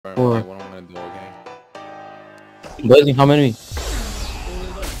Blazing, how many?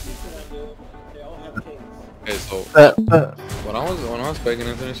 Okay, so when I was baking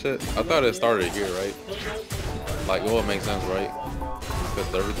into this shit, I thought it started here, right? Like, well, it makes sense, right?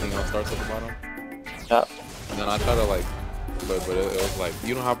 Because everything else starts at the bottom. Yeah. And then I tried to like, but it was like,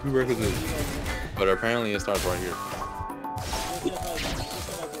 you know how prerequisites, but apparently it starts right here. I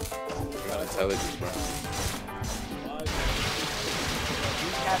got intelligence, bro.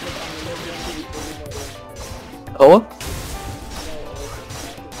 Oh what?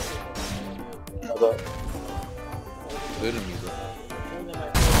 Good to me, bro.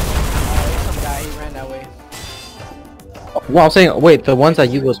 Some guy, he ran that way. Well, I'm saying, wait, the ones that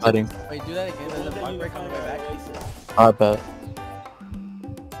you was fighting. Wait, do that again. There's a bug break on the way back. I bet.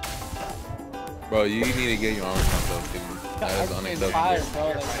 Bro, you need to get your arms from up, dude. That is unacceptable. Five, bro.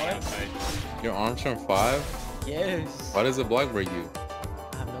 Like, what? Your arms from 5? Yes. Why does it block break you?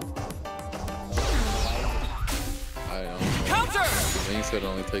 I have no I don't know. Counter! I think you said it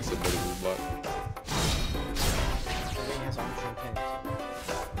only takes a bit of a block.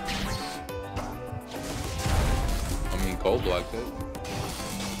 I mean, Cole blocked it.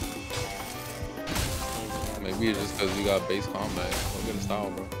 Maybe it's just because you got base combat. Look at the style,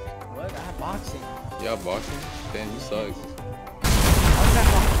 bro. What? I have boxing. You got boxing? Damn, you suck. How's that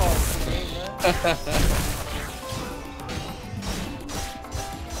not called?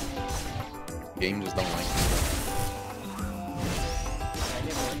 Game just don't like you, bro.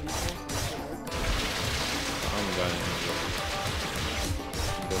 I haven't got any, bro.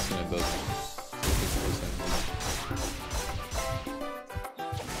 I'm guessing it doesn't. 50%.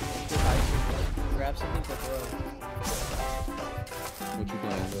 Grab something to throw. What you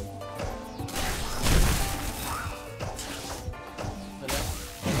playing, bro?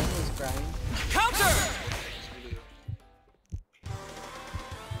 Counter!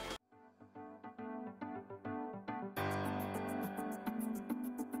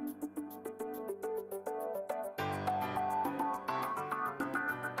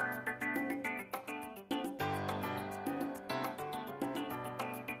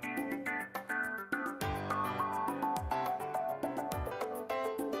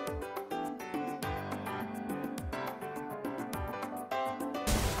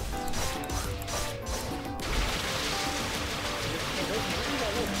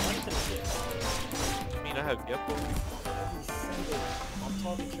 I have Geppo. I'm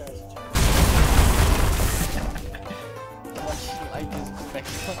talking trash. Much like this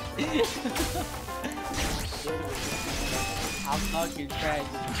spectrum. I'm talking trash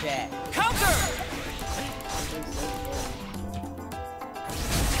in chat. Counter!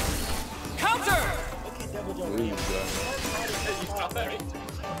 Counter! Please, bro.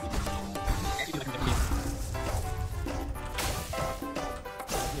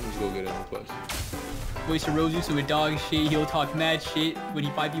 Let's go get in the question. Voice of Rose used to a dog shit, he'll talk mad shit when he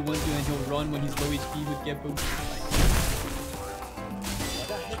 5v1s you and he'll run when he's low HP with Geppo.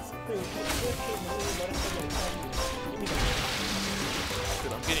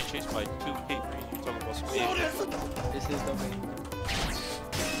 Dude, I'm getting chased by 2 K3. You're talking about some shit. This is the way.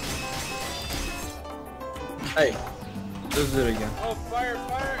 Hey, let's do it again. Oh, fire,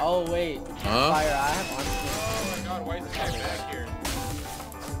 fire! Oh, wait. Huh? Fire, I have on. Oh my god, why is this guy back here?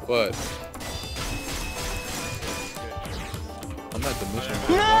 What? I'm at the mission. Big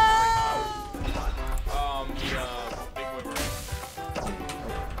boy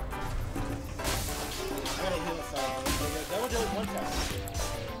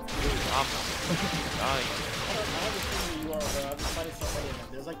I'm dying.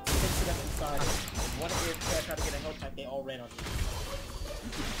 There's like 6 of them inside. One of your tried to get a health pack, they all ran on you.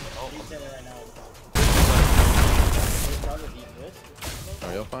 He's in it right now.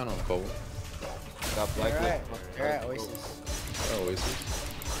 Are y'all fine on Cole? Got They're at Oasis. Oh, Oasis.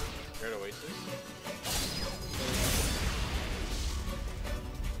 You're at Oasis?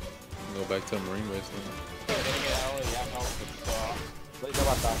 Go back to Marine Base now.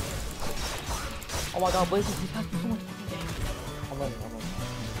 Oh my god, Blazing, he's passing so much fucking game. I'm running.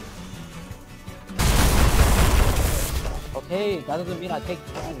 Okay, that doesn't mean I take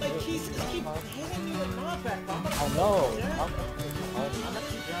time. Like, he's just keep handing me the knockback. Oh no.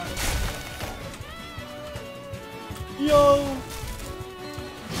 Yo!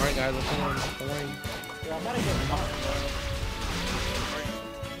 Alright, guys, I'm coming. Yo, I'm about to get knocked, bro.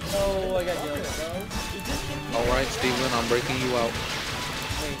 No, I got you. Alright, Steven, I'm breaking you out.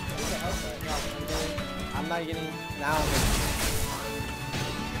 Wait, I'm not getting. Now I'm getting.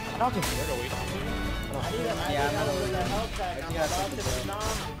 I don't think Yeah, I'm not over.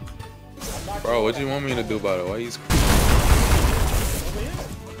 Bro, what you want me to do about it? Why you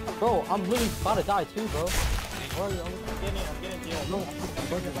Bro, I'm literally about to die too, bro. Where are you? I'm getting deal. No, I'm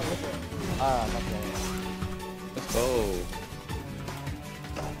working. Ah, okay. Let's go.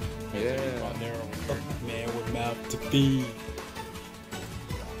 Yeah. Man with mouth to feed.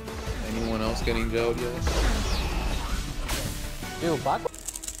 Anyone else getting jailed yet? Dude, Black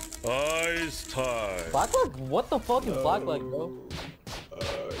Ice time. Blackleg? What the fuck is Blackleg, bro?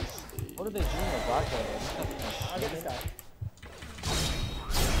 What are they doing with Blackleg? I'll get this guy.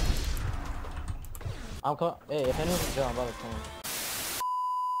 I'm coming. Hey, if anyone's in jail, I'm about to come.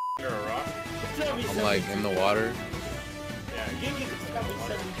 I'm like in the water.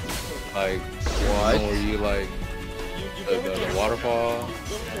 Like, What? where you like the waterfall.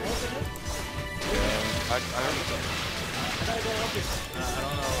 Yeah. I heard that. I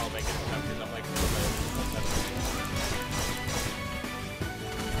don't know. I'll make it because I'm like.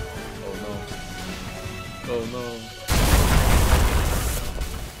 Oh no. Oh no.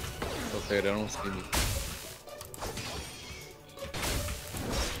 Okay, they don't see me.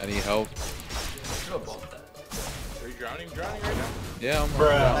 I need help. Are you drowning right now? Yeah, I'm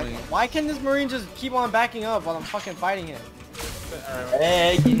drowning. Why can this Marine just keep on backing up while I'm fucking fighting him?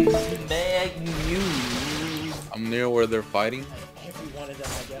 Begging you. I'm near where they're fighting. Every one of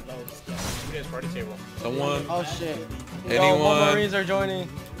them I get loads. Who has party table? Someone, Oh shit. anyone, more Marines are joining.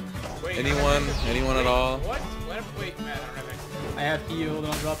 Wait, anyone at all? What? Wait, man, I don't have it. I have healed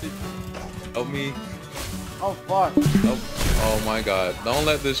and I'll drop it. Help me. Oh fuck. Help. Oh my god. Don't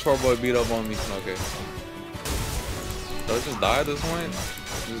let this short boy beat up on me. Okay. So I just die at this point?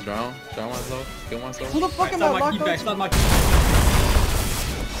 Just drown? Drown myself? Kill myself? Who the fuck am I Stop my locked keep back, up? stop my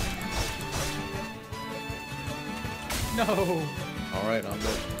No. Alright, I'm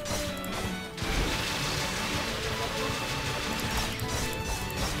dead.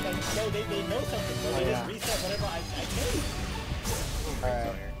 Like, no, they know something. So they just reset whatever I can.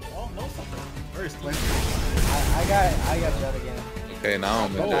 Alright. They all know something. First, I got Judd again. Okay, now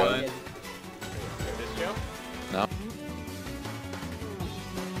I'm in Oh, jail. yeah. This jail? Now